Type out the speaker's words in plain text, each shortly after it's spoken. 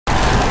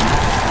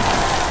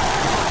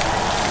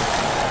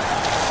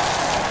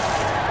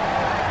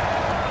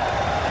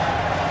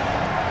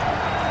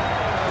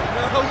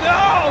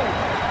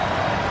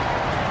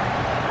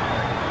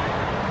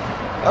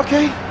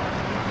Okay.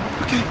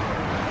 Okay.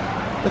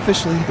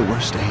 Officially the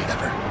worst day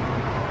ever.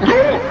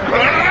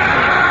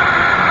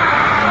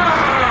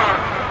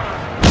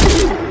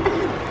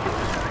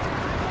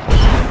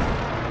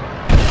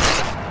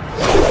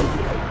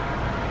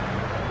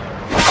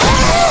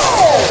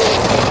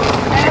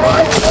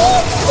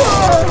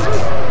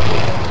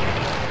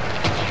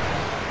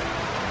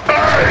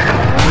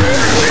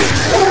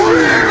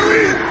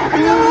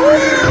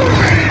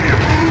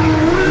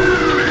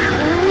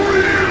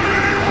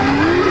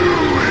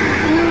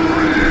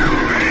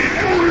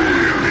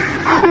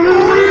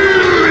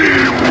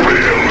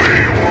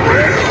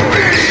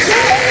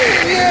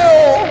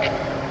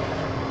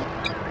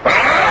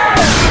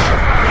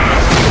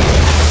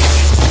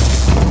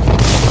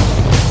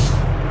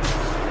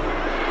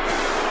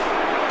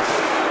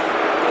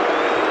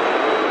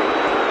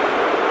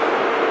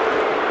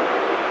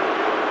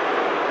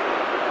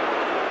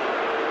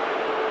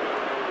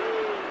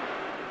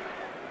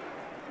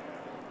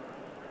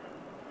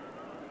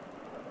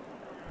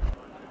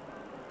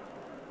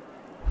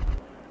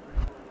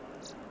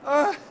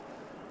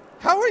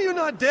 How are you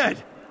not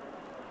dead?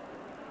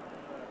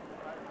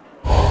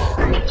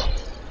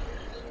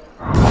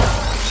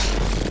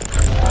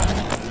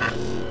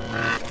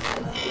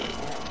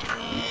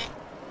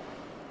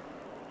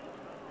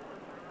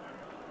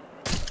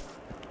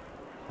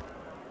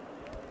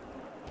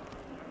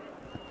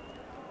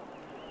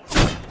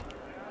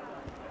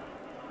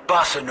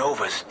 Bossa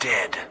Nova's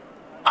dead.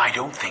 I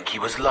don't think he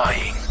was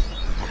lying.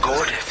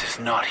 Gordis is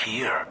not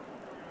here.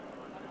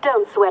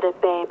 Don't sweat it,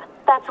 babe.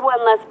 That's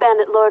one less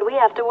bandit lord we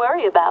have to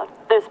worry about.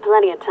 There's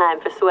plenty of time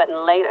for sweating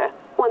later,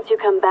 once you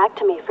come back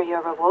to me for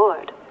your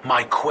reward.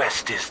 My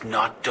quest is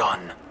not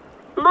done.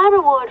 My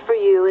reward for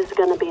you is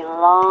gonna be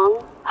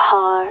long,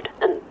 hard,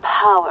 and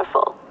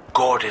powerful.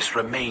 Gordis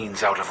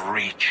remains out of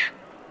reach.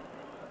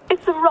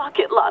 It's a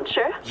rocket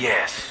launcher.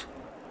 Yes.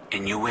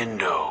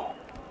 Innuendo.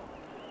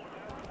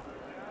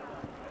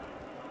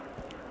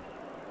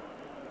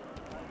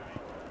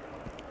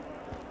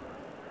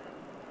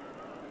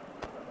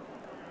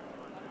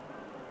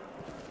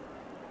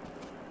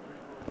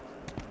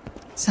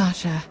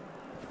 Sasha,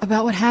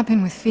 about what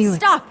happened with Felix.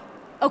 Stop!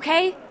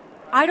 Okay?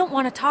 I don't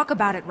want to talk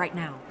about it right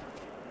now.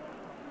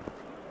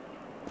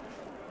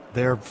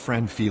 Their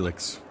friend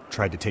Felix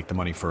tried to take the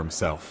money for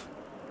himself.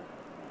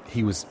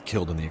 He was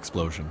killed in the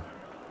explosion.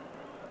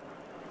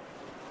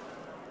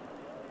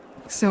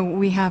 So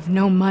we have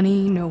no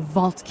money, no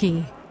vault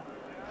key,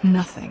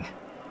 nothing.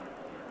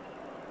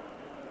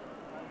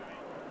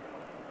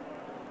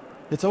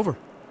 It's over.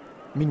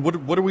 I mean, what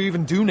do we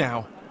even do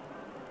now?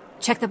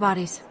 Check the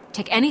bodies.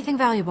 Take anything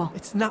valuable.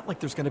 It's not like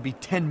there's gonna be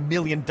 $10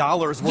 million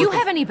worth You of...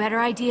 have any better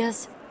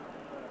ideas?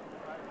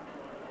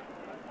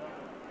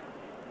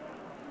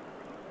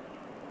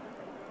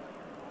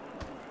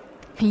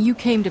 You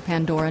came to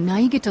Pandora, now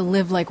you get to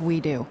live like we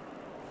do.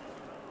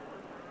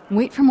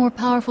 Wait for more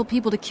powerful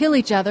people to kill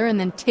each other and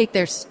then take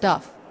their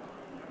stuff.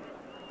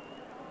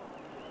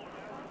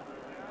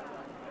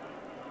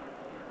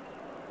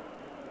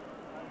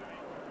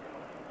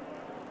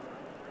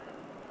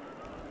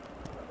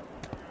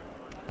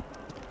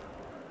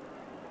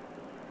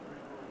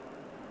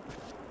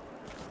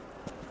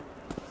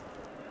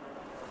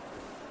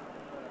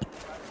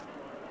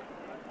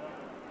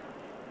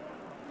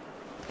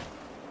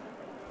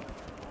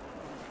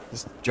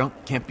 This junk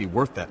can't be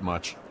worth that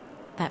much.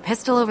 That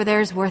pistol over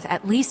there is worth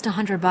at least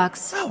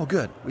 $100. Oh,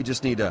 good. We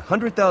just need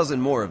 100,000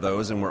 more of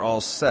those and we're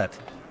all set.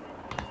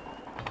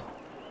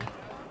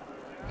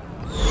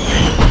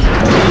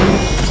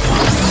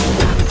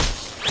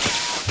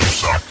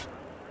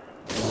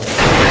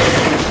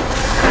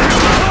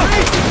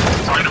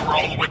 Try to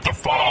roll with the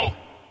fall.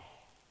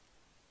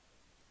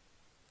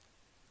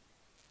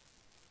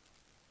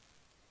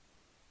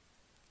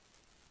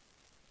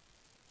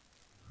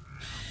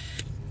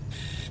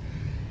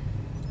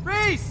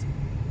 Reese!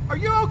 Are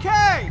you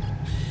okay?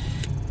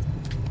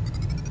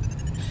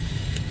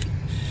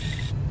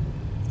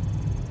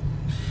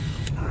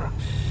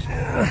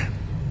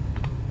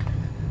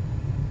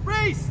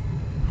 Reese!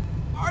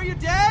 Are you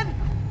dead?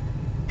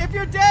 If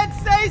you're dead,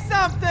 say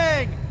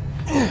something!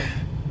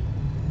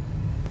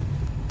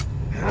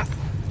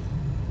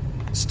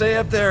 Stay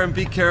up there and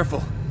be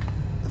careful.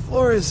 The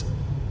floor is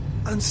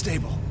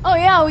unstable. Oh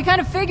yeah, we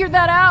kind of figured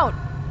that out.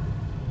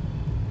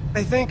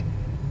 I think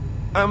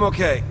I'm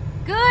okay.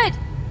 Good,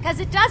 because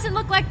it doesn't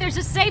look like there's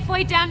a safe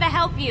way down to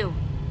help you.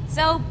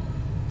 So,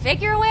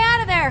 figure a way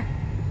out of there.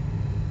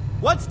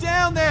 What's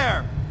down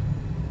there?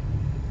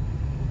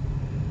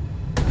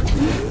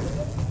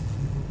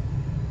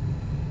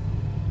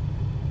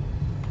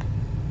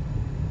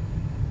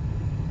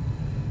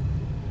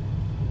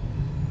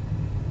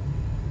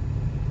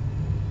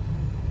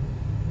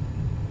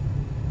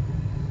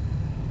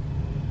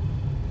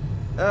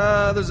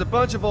 There's a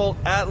bunch of old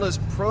Atlas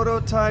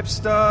prototype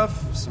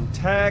stuff, some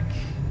tech,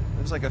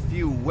 there's like a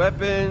few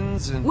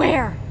weapons and...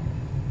 Where?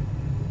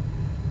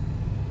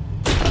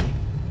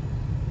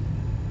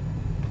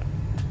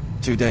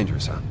 Too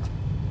dangerous, huh?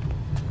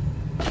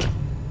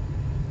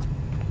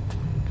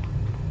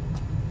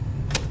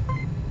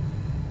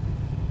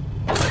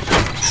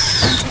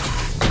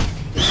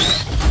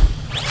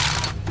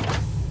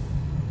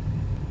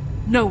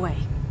 No way.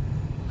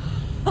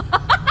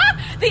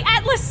 The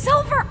Atlas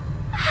Silver!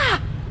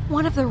 Ah,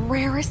 one of the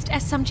rarest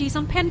SMGs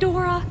on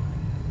Pandora.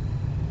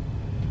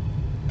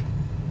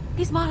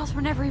 These models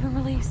were never even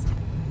released.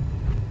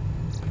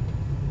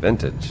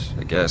 Vintage,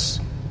 I guess.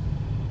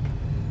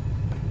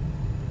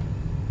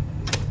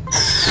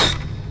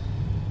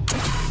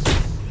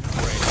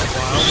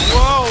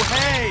 Whoa,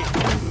 hey!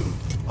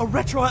 A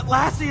retro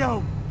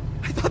Atlasio!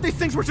 I thought these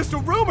things were just a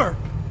rumor!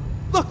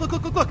 Look!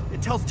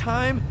 It tells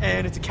time,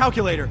 and it's a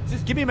calculator.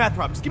 Just give me a math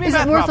problem. Just give me a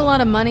math problem. Is it worth a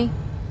lot of money?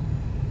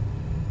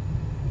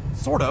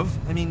 Sort of.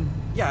 I mean,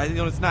 yeah,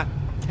 it's not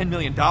 $10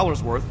 million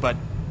worth, but,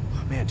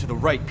 oh man, to the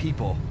right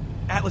people.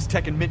 Atlas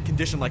tech in mint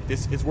condition like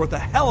this is worth a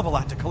hell of a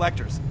lot to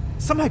collectors.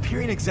 Some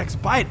Hyperion execs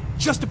buy it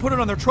just to put it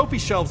on their trophy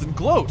shelves and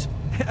gloat.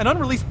 And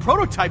unreleased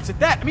prototypes at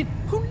that. I mean,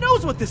 who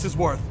knows what this is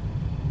worth?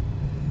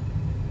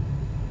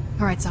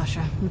 All right,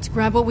 Sasha. Let's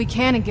grab what we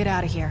can and get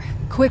out of here.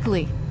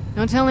 Quickly.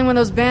 No telling when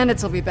those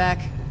bandits will be back.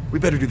 We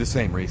better do the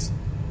same, Reese.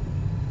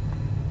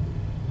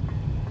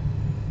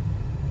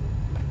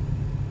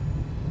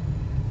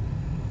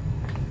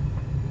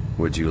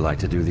 Would you like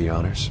to do the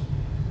honors?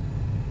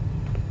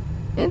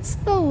 It's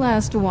the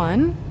last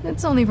one.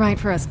 It's only right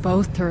for us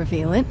both to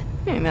reveal it.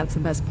 I mean, that's the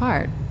best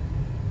part.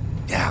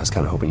 Yeah, I was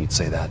kind of hoping you'd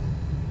say that.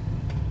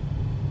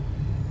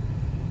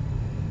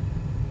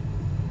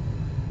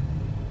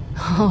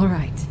 All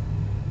right.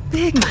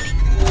 Big money.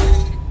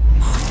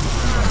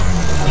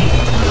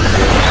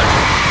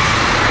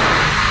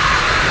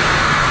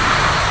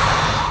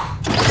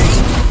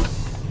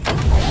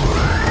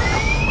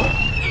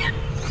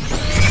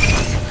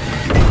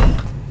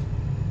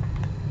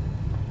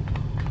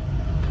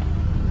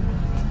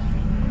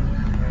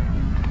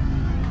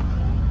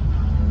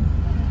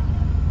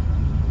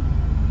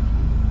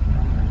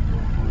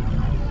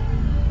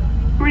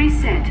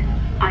 Reset.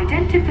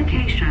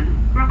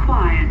 Identification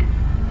required.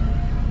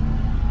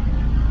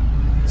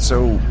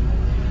 So,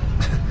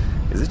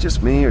 is it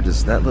just me, or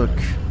does that look...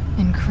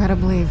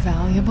 Incredibly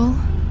valuable?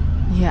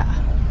 Yeah.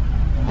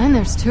 And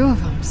there's two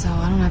of them, so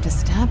I don't have to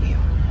stab you.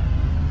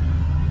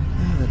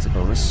 Yeah, that's a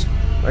bonus.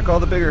 I call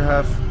the bigger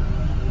half.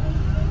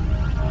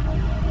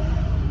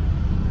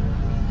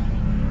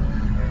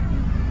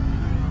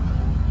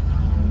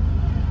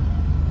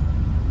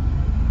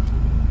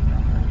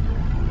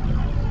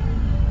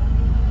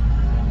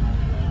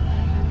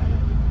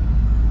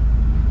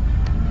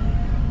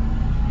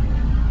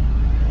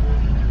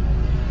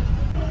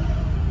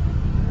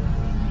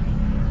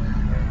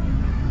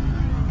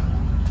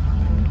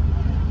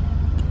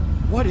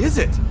 What is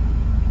it?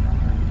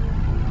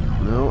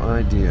 No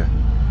idea.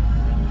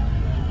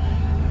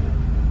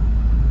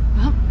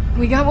 Well,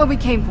 we got what we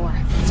came for.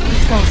 So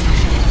let's go,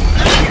 Sasha.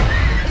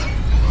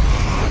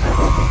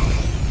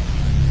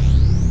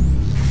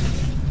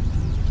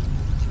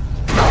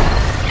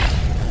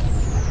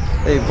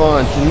 Hey,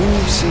 Vaughn, can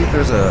you see if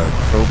there's a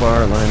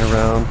crowbar lying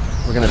around?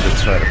 We're gonna have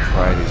to try to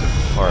pry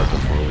these apart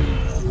before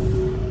we...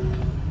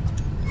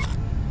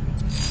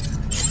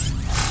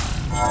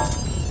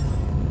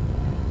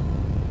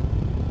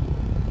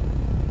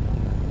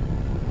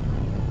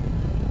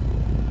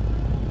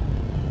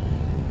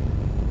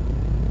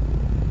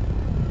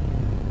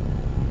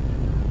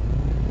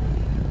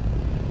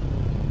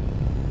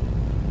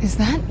 Is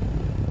that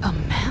a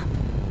map?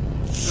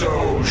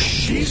 So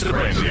she's the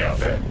brains of the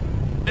outfit.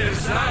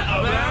 Is that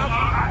a map?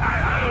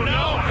 I don't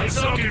know. It's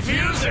so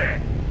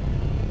confusing.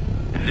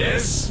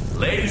 This,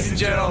 ladies and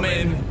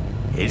gentlemen,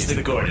 is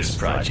the Gortys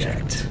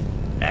Project.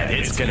 And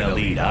it's gonna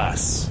lead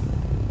us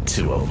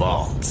to a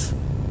vault.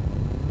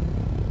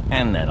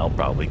 And then I'll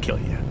probably kill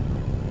you.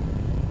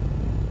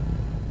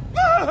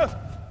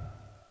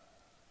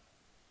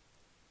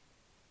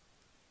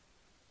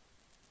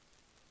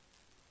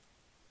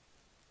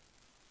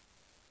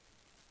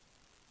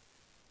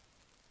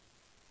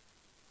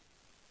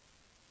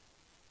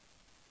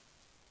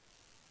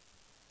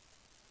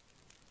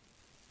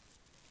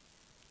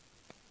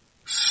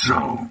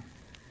 So,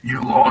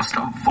 you lost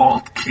a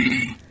vault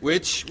key,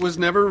 Which was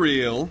never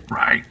real.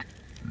 right?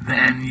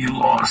 Then you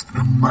lost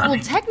the money. Well,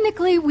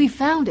 technically, we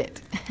found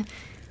it.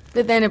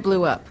 But then it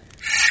blew up.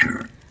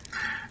 Sure.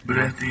 But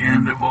at the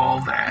end of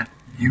all that,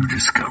 you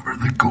discover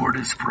the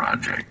Gortys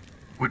Project,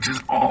 which is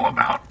all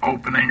about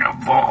opening a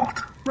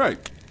vault. Right.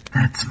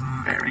 That's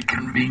very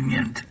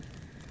convenient.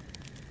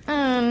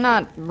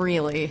 Not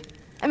really.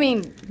 I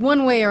mean,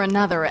 one way or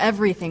another,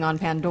 everything on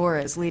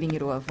Pandora is leading you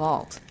to a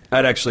vault.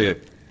 I'd actually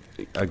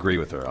agree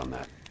with her on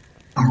that.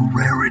 A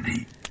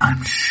rarity,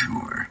 I'm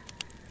sure.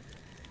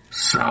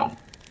 So,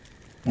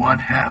 what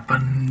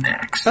happened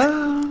next?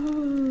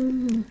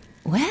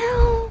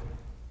 Well,